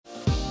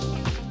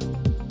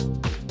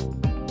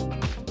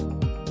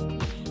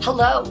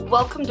Hello,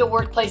 welcome to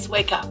Workplace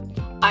Wake Up.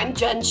 I'm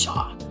Jen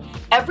Shaw.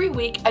 Every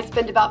week, I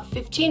spend about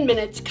 15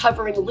 minutes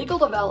covering legal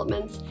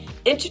developments,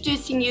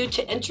 introducing you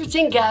to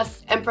interesting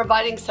guests, and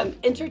providing some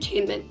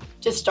entertainment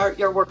to start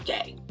your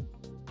workday.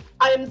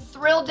 I am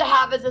thrilled to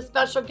have as a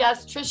special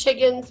guest Trish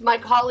Higgins, my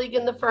colleague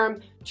in the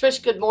firm.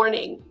 Trish, good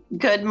morning.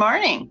 Good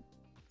morning.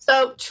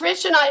 So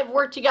Trish and I have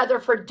worked together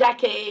for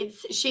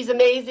decades. She's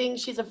amazing.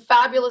 She's a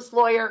fabulous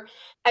lawyer,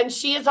 and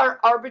she is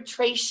our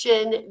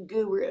arbitration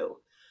guru.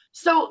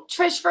 So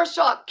Trish, first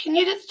of all, can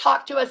you just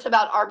talk to us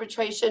about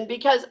arbitration?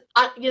 Because,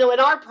 in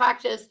our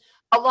practice,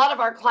 a lot of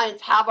our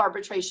clients have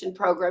arbitration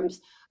programs,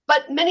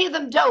 but many of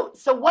them don't.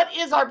 So what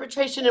is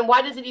arbitration and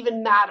why does it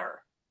even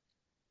matter?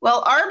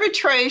 Well,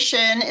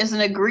 arbitration is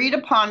an agreed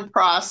upon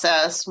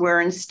process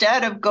where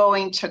instead of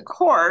going to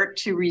court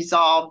to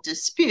resolve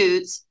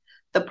disputes,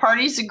 the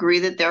parties agree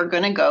that they're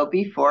going to go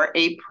before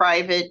a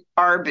private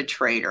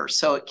arbitrator.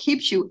 So it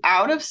keeps you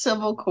out of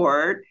civil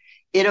court.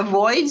 It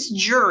avoids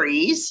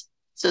juries.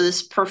 So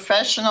this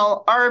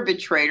professional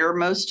arbitrator,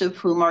 most of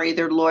whom are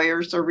either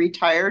lawyers or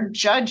retired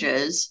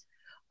judges,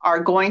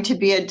 are going to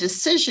be a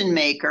decision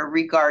maker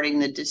regarding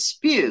the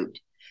dispute.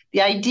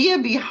 The idea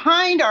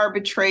behind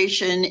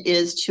arbitration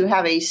is to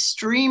have a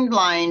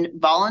streamlined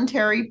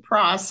voluntary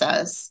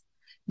process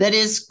that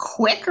is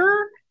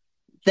quicker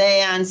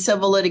than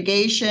civil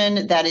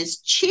litigation, that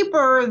is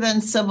cheaper than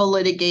civil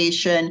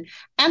litigation,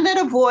 and that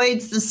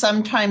avoids the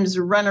sometimes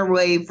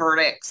runaway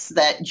verdicts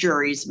that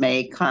juries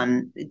may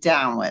come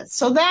down with.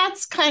 So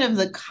that's kind of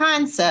the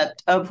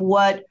concept of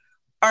what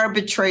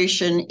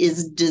arbitration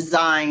is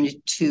designed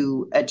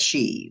to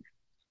achieve.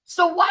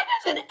 So why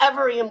doesn't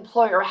every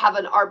employer have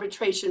an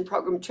arbitration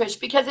program, Trish?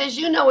 Because as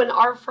you know, in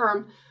our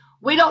firm,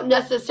 we don't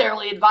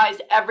necessarily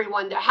advise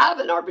everyone to have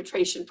an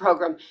arbitration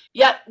program.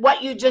 Yet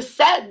what you just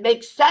said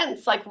makes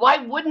sense. Like, why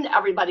wouldn't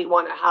everybody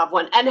want to have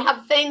one? And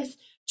have things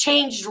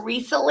changed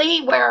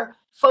recently where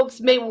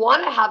folks may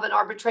want to have an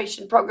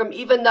arbitration program,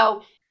 even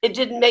though it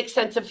didn't make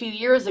sense a few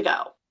years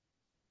ago?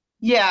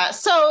 Yeah.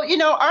 So,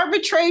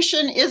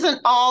 arbitration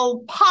isn't all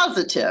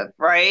positive,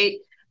 right?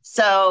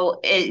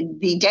 So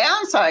the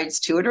downsides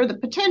to it, or the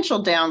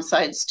potential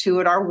downsides to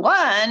it, are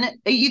one,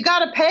 you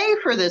got to pay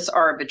for this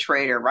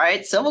arbitrator,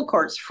 right? Civil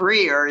court's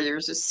free, or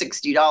there's a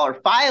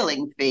 $60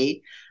 filing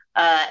fee.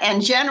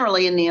 And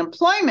generally in the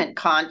employment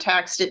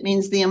context, it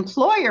means the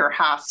employer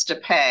has to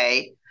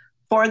pay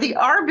for the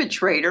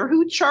arbitrator,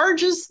 who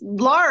charges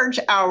large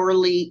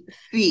hourly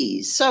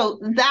fees. So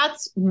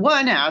that's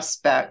one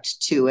aspect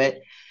to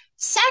it.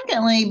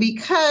 Secondly,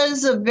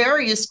 because of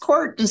various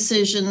court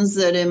decisions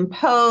that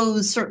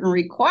impose certain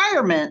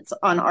requirements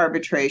on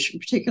arbitration,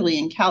 particularly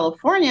in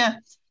California,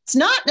 it's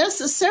not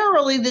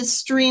necessarily this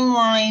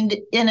streamlined,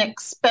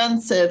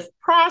 inexpensive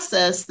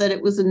process that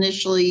it was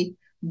initially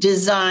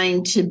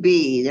designed to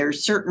be. There are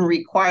certain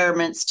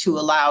requirements to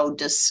allow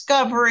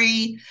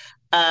discovery,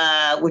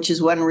 which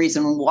is one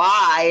reason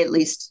why, at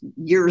least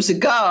years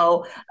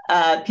ago,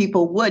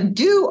 people would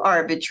do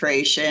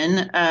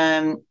arbitration.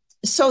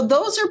 So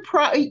those are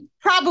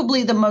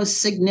probably the most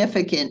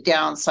significant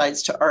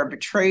downsides to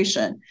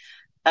arbitration.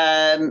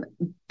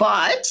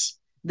 But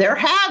there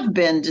have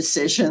been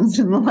decisions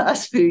in the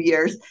last few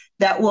years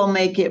that will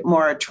make it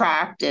more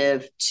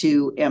attractive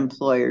to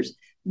employers.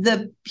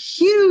 The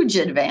huge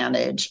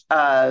advantage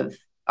of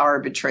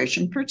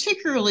arbitration,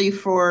 particularly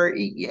for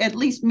at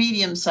least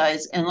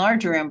medium-sized and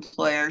larger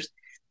employers,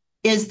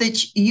 is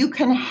that you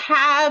can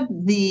have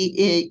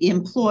the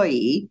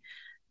employee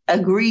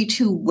agree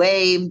to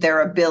waive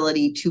their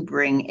ability to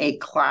bring a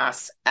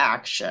class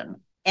action.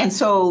 And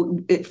so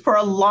for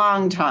a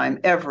long time,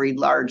 every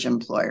large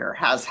employer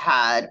has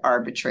had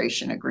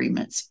arbitration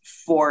agreements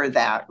for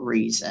that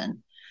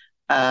reason.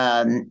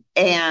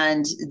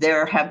 And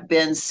there have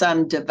been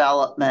some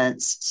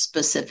developments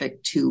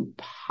specific to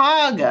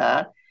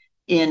PAGA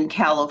in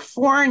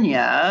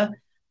California.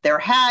 There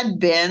had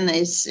been, and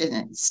it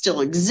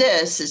still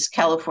exists, this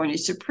California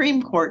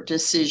Supreme Court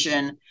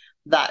decision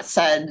that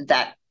said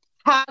that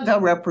PAGA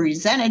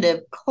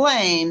representative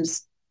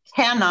claims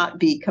cannot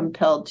be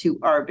compelled to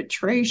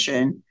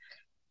arbitration.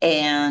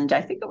 And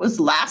I think it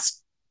was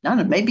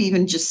maybe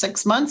even just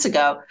 6 months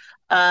ago,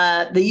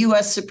 the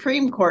U.S.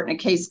 Supreme Court in a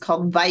case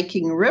called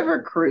Viking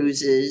River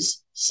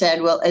Cruises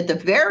said, well, at the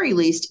very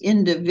least,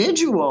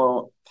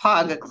 individual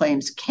PAGA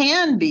claims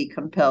can be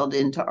compelled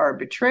into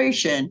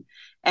arbitration.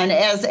 And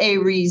as a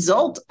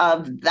result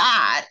of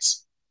that,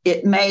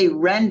 it may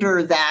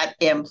render that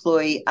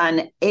employee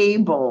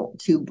unable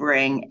to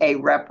bring a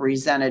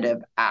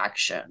representative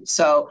action.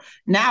 So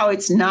now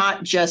it's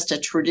not just a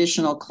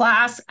traditional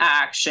class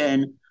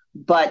action,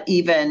 but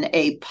even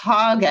a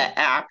PAGA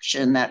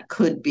action that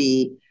could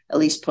be at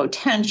least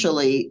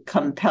potentially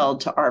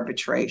compelled to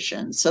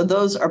arbitration. So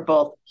those are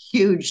both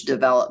huge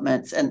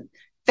developments and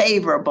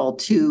favorable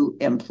to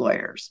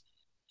employers.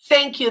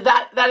 Thank you.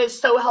 That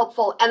is so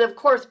helpful. And of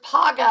course,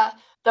 PAGA,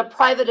 the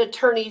Private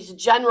Attorneys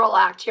General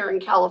Act here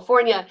in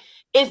California,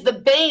 is the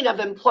bane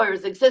of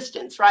employers'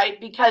 existence, right?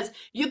 Because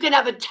you can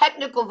have a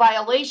technical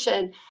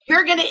violation.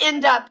 You're going to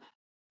end up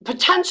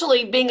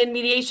potentially being in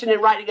mediation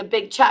and writing a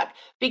big check,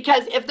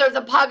 because if there's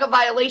a PAGA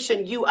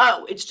violation, you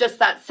owe. It's just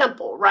that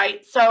simple,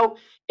 right? So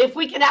if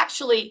we can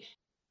actually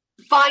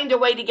find a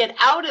way to get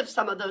out of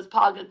some of those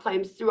PAGA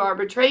claims through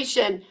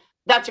arbitration,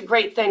 that's a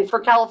great thing for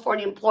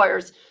California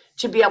employers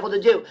to be able to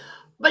do.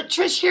 But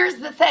Trish, here's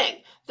the thing.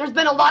 There's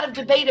been a lot of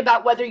debate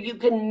about whether you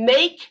can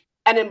make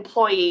an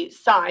employee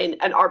sign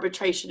an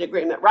arbitration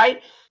agreement,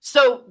 right?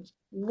 So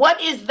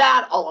what is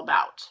that all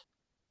about?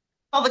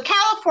 Well, the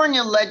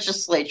California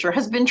legislature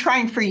has been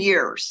trying for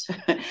years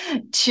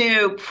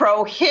to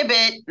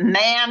prohibit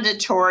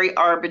mandatory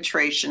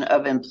arbitration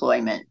of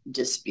employment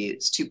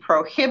disputes, to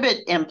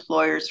prohibit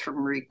employers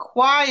from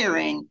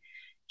requiring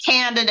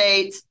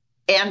candidates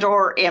and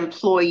or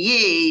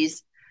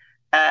employees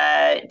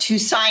to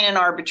sign an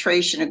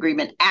arbitration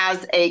agreement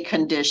as a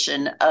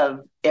condition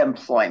of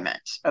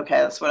employment. Okay,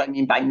 that's what I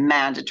mean by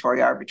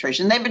mandatory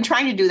arbitration. They've been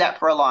trying to do that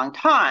for a long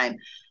time.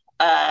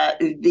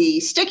 The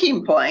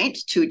sticking point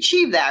to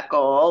achieve that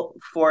goal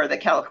for the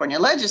California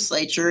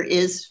legislature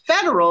is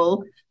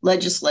federal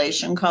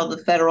legislation called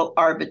the Federal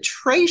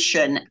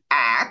Arbitration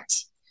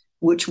Act,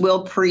 which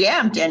will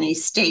preempt any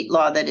state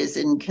law that is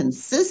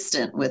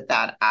inconsistent with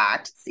that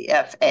act. It's the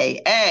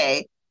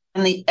FAA.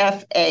 And the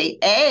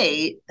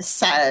FAA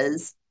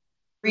says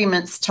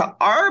agreements to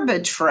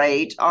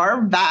arbitrate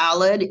are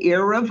valid,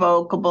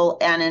 irrevocable,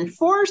 and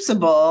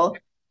enforceable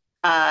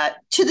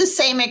to the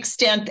same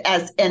extent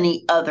as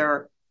any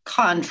other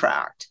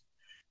contract.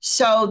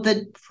 So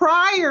the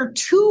prior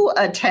two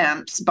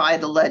attempts by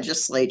the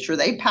legislature,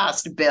 they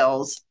passed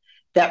bills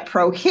that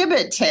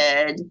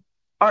prohibited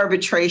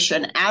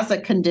arbitration as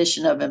a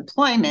condition of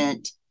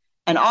employment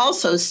and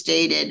also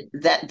stated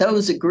that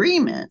those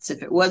agreements,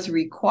 if it was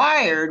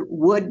required,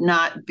 would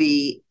not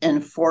be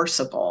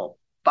enforceable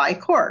by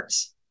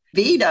courts.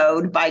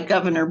 Vetoed by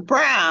Governor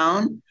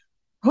Brown,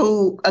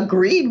 who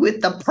agreed with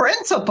the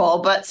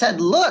principle, but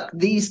said, look,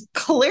 these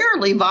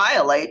clearly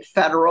violate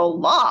federal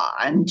law.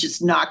 I'm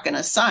just not going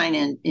to sign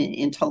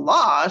into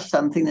law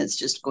something that's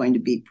just going to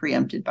be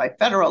preempted by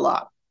federal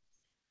law.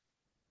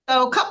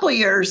 So a couple of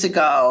years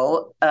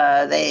ago,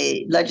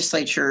 the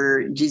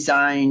legislature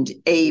designed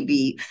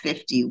AB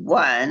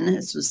 51.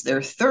 This was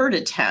their third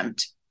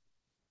attempt.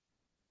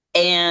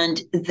 And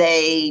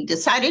they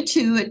decided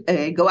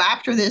to go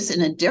after this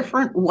in a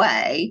different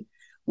way,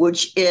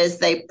 which is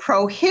they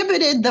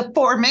prohibited the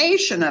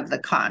formation of the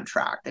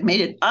contract. They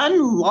made it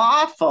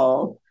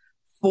unlawful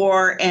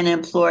for an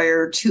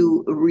employer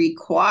to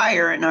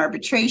require an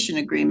arbitration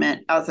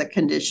agreement as a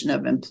condition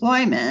of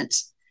employment.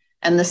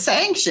 And the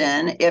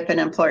sanction, if an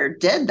employer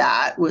did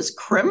that, was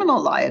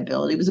criminal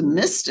liability. It was a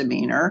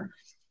misdemeanor,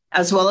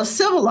 as well as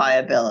civil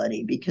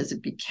liability, because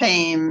it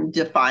became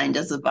defined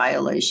as a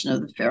violation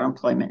of the Fair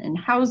Employment and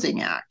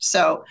Housing Act.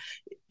 So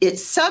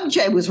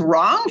it was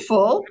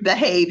wrongful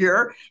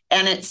behavior,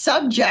 and it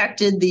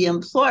subjected the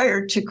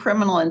employer to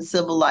criminal and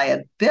civil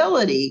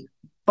liability.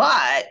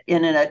 But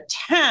in an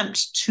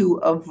attempt to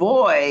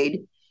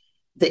avoid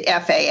the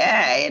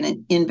FAA and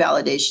an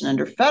invalidation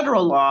under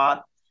federal law,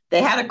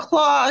 they had a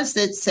clause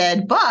that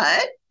said,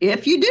 but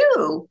if you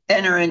do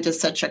enter into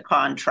such a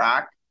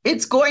contract,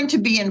 it's going to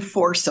be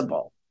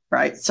enforceable,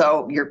 right?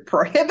 So you're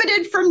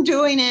prohibited from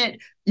doing it.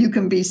 You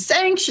can be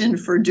sanctioned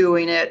for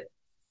doing it,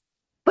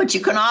 but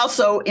you can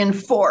also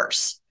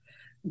enforce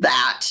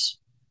that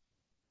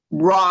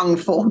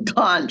wrongful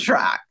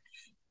contract.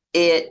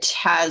 It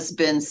has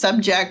been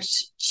subject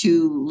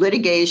to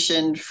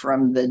litigation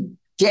from the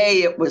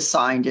day it was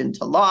signed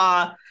into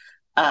law.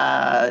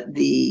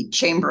 The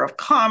Chamber of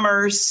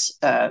Commerce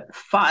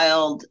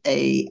filed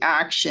an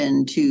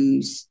action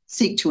to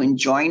seek to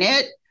enjoin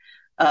it,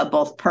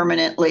 both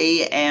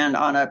permanently and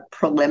on a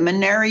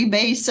preliminary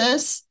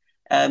basis.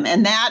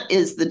 And that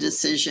is the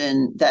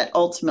decision that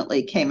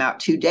ultimately came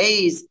out 2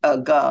 days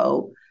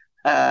ago.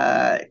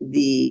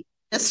 The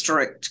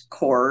district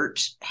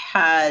court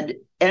had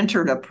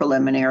entered a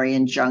preliminary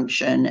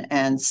injunction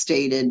and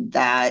stated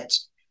that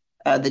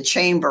the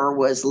chamber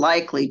was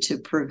likely to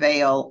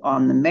prevail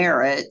on the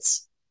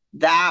merits.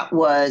 That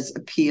was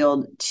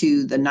appealed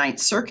to the Ninth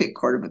Circuit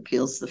Court of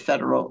Appeals, the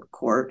Federal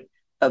Court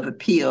of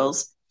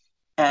Appeals.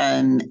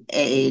 And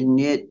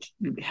it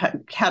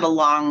had a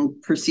long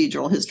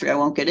procedural history I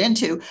won't get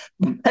into.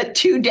 But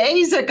 2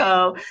 days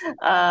ago,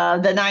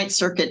 the Ninth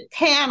Circuit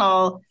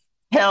panel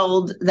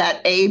held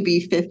that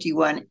AB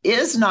 51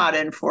 is not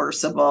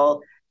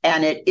enforceable,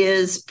 and it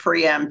is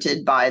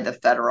preempted by the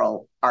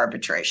Federal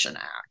Arbitration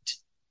Act.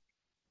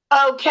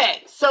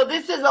 Okay, so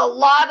this is a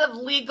lot of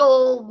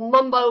legal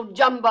mumbo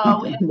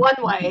jumbo in one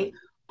way,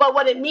 but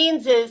what it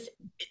means is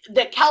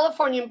that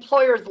California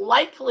employers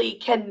likely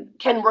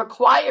can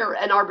require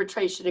an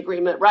arbitration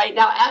agreement, right?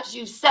 Now, as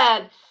you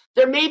said,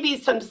 there may be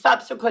some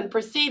subsequent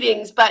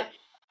proceedings, but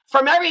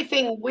from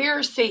everything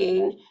we're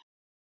seeing,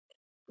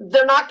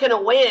 they're not going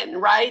to win,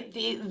 right?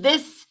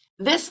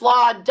 This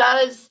law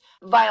does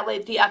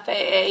violate the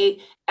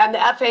FAA, and the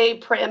FAA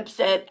preempts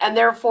it, and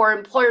therefore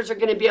employers are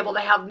going to be able to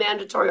have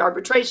mandatory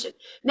arbitration.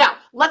 Now,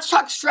 let's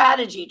talk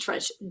strategy,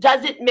 Trish.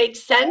 Does it make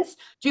sense?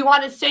 Do you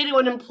want to say to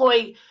an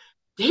employee,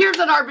 here's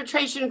an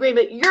arbitration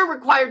agreement. You're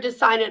required to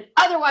sign it.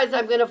 Otherwise,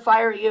 I'm going to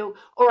fire you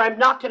or I'm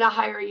not going to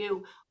hire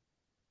you.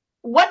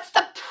 What's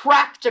the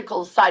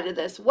practical side of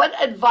this?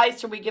 What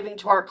advice are we giving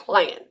to our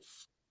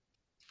clients?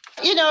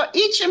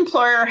 Each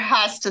employer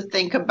has to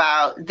think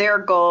about their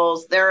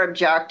goals, their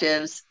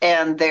objectives,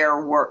 and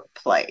their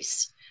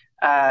workplace.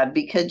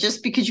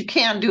 Because you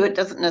can do it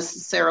doesn't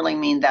necessarily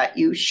mean that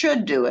you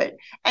should do it.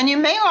 And you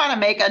may want to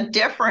make a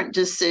different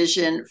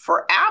decision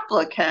for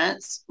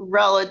applicants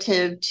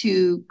relative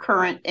to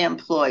current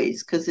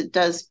employees, because it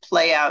does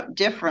play out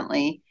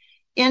differently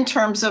in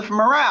terms of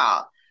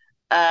morale.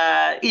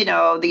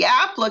 The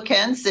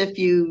applicants, if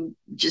you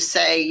just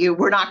say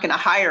we're not going to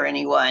hire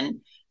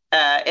anyone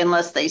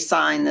unless they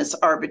sign this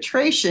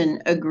arbitration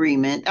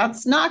agreement,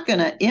 that's not going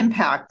to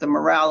impact the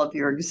morale of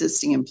your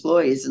existing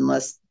employees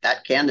unless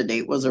that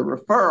candidate was a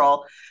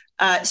referral.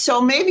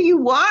 So maybe you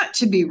want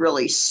to be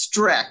really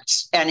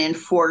strict and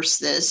enforce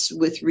this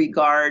with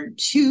regard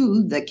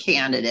to the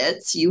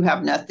candidates. You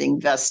have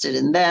nothing vested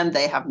in them.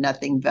 They have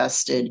nothing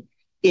vested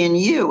in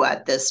you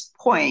at this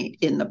point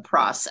in the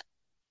process.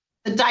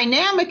 The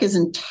dynamic is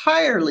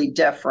entirely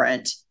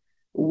different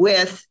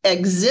with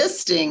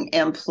existing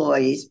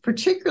employees,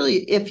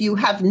 particularly if you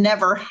have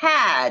never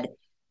had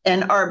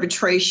an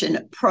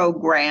arbitration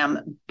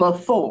program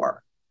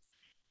before.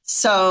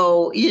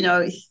 So,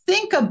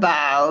 think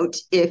about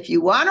if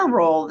you want to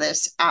roll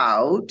this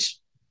out,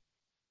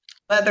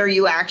 whether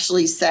you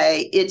actually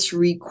say it's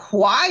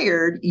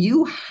required,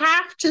 you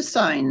have to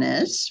sign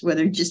this,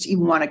 whether you just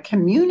even want to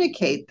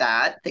communicate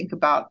that, think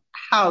about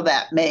how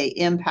that may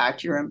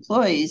impact your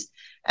employees.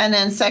 And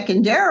then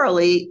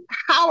secondarily,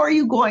 how are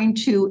you going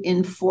to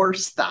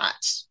enforce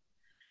that?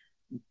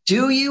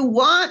 Do you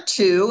want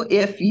to,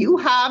 if you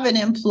have an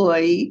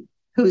employee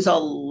who's a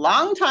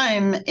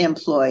longtime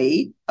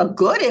employee, a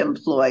good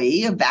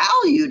employee, a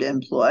valued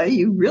employee,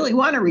 you really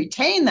want to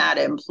retain that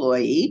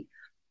employee,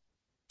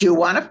 do you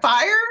want to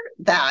fire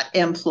that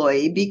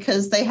employee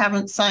because they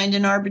haven't signed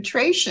an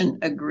arbitration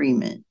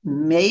agreement?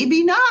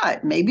 Maybe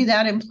not. Maybe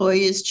that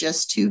employee is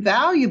just too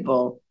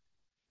valuable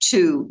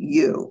to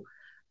you.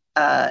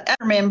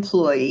 An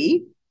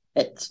employee,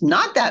 it's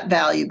not that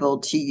valuable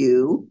to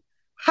you.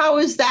 How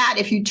is that,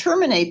 if you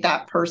terminate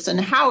that person,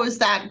 how is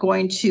that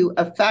going to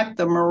affect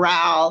the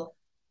morale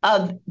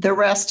of the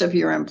rest of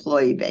your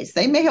employee base?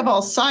 They may have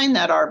all signed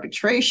that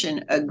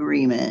arbitration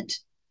agreement,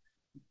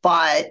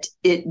 but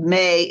it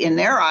may, in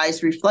their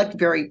eyes, reflect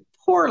very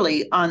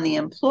poorly on the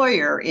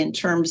employer in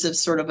terms of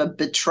sort of a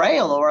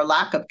betrayal or a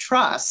lack of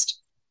trust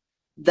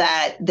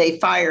that they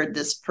fired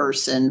this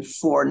person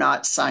for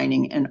not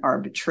signing an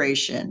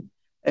arbitration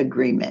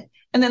agreement.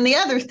 And then the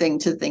other thing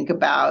to think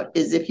about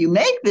is if you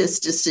make this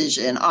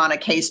decision on a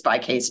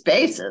case-by-case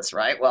basis,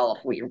 right? Well,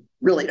 if we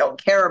really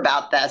don't care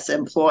about this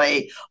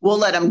employee, we'll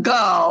let them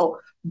go.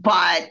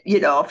 But,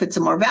 if it's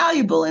a more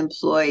valuable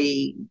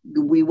employee,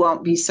 we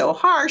won't be so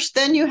harsh.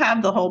 Then you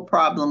have the whole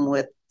problem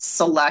with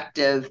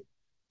selective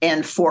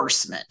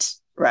enforcement,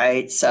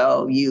 right?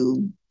 So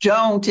you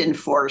don't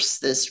enforce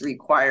this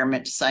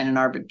requirement to sign an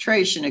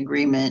arbitration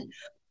agreement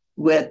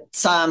with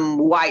some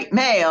white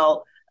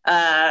male,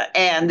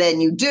 and then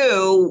you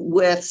do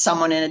with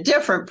someone in a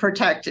different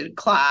protected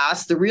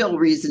class, the real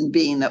reason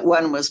being that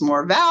one was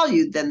more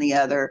valued than the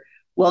other.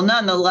 Well,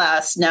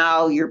 nonetheless,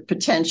 now you're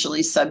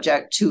potentially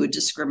subject to a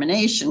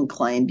discrimination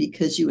claim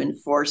because you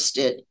enforced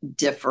it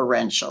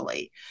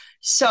differentially.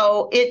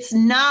 So it's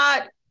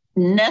not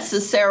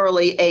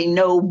necessarily a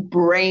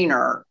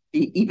no-brainer,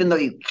 even though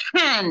you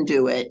can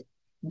do it,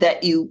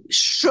 that you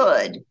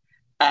should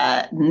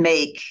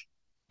make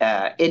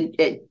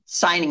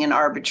signing an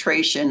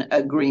arbitration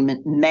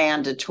agreement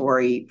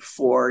mandatory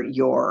for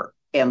your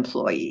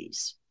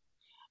employees.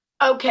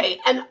 Okay,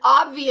 and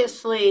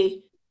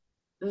obviously,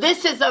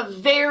 this is a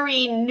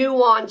very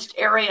nuanced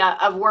area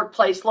of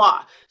workplace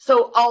law.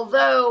 So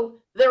although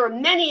there are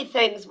many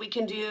things we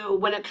can do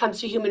when it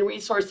comes to human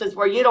resources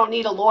where you don't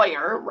need a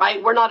lawyer,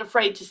 right? We're not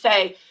afraid to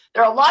say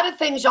there are a lot of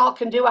things y'all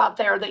can do out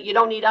there that you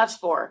don't need us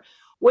for.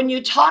 When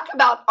you talk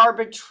about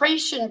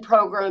arbitration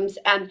programs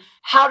and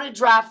how to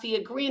draft the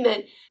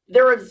agreement,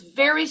 there is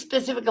very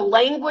specific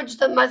language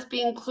that must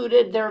be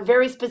included. There are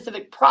very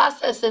specific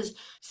processes.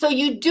 So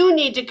you do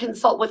need to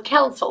consult with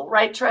counsel,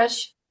 right,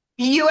 Trish?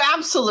 You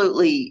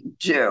absolutely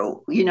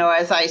do.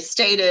 As I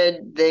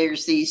stated,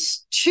 there's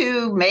these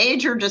two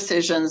major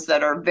decisions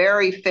that are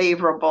very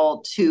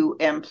favorable to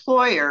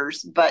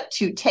employers, but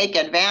to take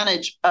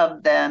advantage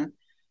of them,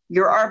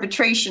 your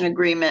arbitration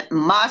agreement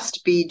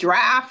must be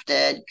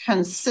drafted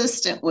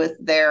consistent with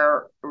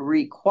their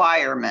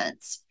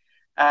requirements.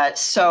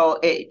 So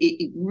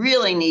it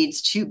really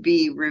needs to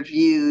be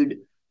reviewed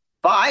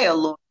by a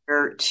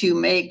lawyer to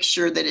make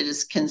sure that it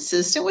is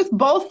consistent with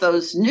both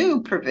those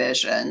new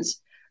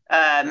provisions,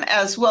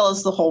 as well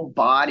as the whole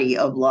body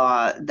of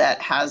law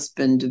that has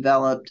been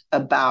developed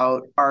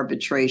about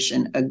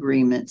arbitration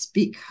agreements,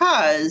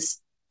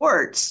 because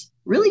courts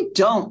really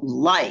don't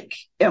like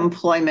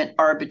employment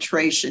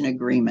arbitration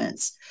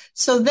agreements.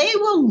 So they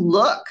will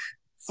look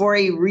for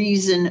a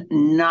reason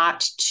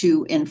not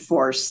to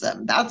enforce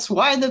them. That's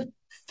why the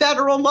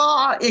federal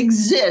law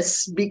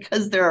exists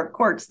because there are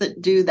courts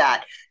that do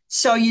that.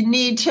 So you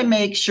need to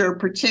make sure,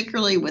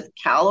 particularly with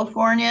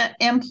California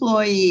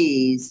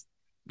employees,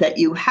 that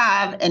you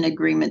have an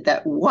agreement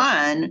that,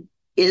 one,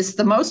 is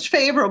the most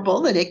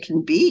favorable that it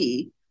can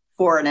be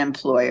for an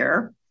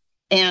employer,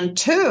 and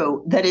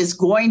two, that is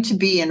going to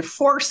be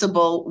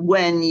enforceable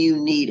when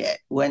you need it.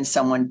 When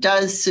someone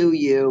does sue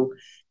you,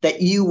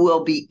 that you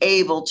will be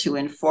able to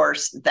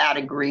enforce that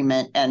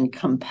agreement and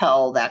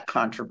compel that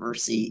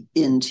controversy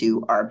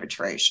into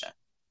arbitration.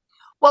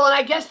 Well, and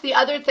I guess the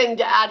other thing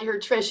to add here,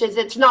 Trish, is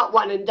it's not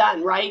one and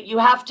done, right? You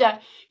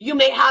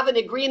may have an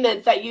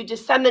agreement that you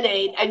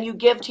disseminate and you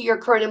give to your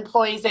current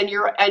employees and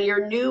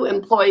your new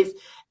employees,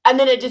 and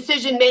then a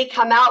decision may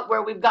come out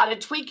where we've got to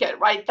tweak it,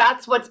 right?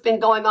 That's what's been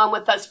going on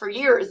with us for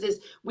years, is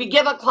we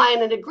give a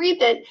client an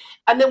agreement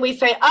and then we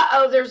say,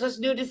 there's this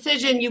new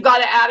decision, you got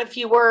to add a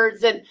few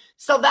words. And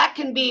so that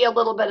can be a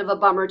little bit of a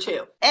bummer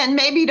too. And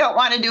maybe you don't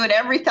want to do it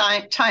every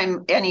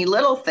time any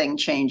little thing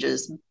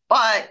changes.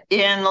 But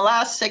in the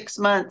last 6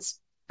 months,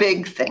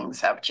 big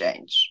things have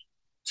changed.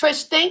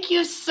 Trish, thank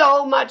you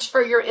so much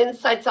for your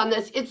insights on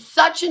this. It's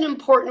such an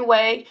important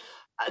way,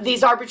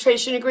 these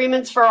arbitration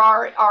agreements, for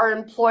our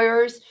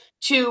employers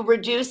to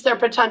reduce their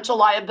potential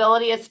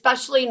liability,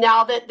 especially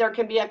now that there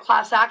can be a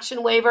class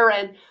action waiver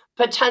and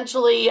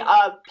potentially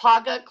a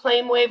PAGA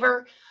claim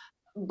waiver.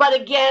 But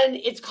again,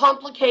 it's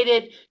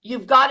complicated.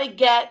 You've got to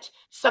get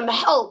some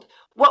help.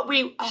 What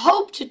we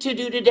hope to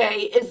do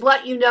today is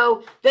let you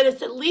know that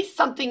it's at least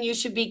something you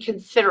should be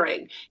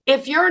considering.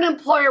 If you're an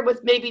employer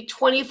with maybe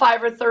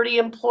 25 or 30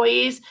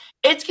 employees,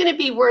 it's going to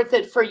be worth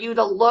it for you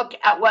to look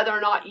at whether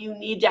or not you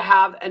need to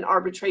have an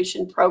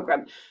arbitration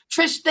program.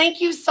 Trish, thank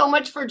you so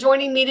much for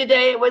joining me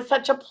today. It was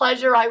such a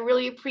pleasure. I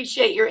really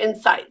appreciate your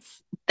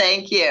insights.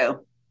 Thank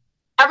you.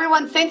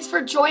 Everyone, thanks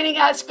for joining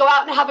us. Go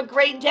out and have a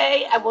great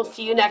day, and we'll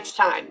see you next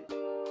time.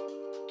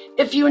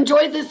 If you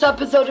enjoyed this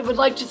episode and would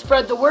like to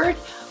spread the word,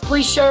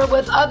 please share it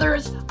with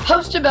others,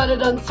 post about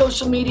it on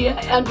social media,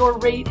 and/or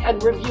rate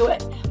and review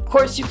it. Of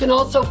course, you can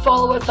also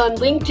follow us on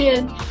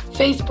LinkedIn,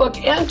 Facebook,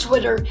 and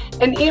Twitter,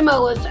 and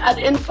email us at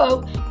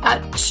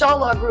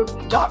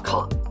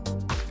info@shawlawgroup.com.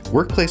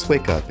 Workplace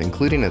Wake Up,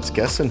 including its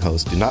guests and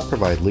hosts, do not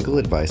provide legal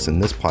advice in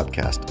this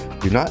podcast.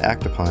 Do not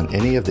act upon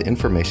any of the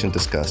information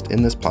discussed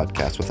in this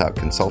podcast without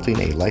consulting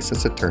a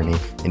licensed attorney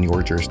in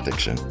your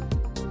jurisdiction.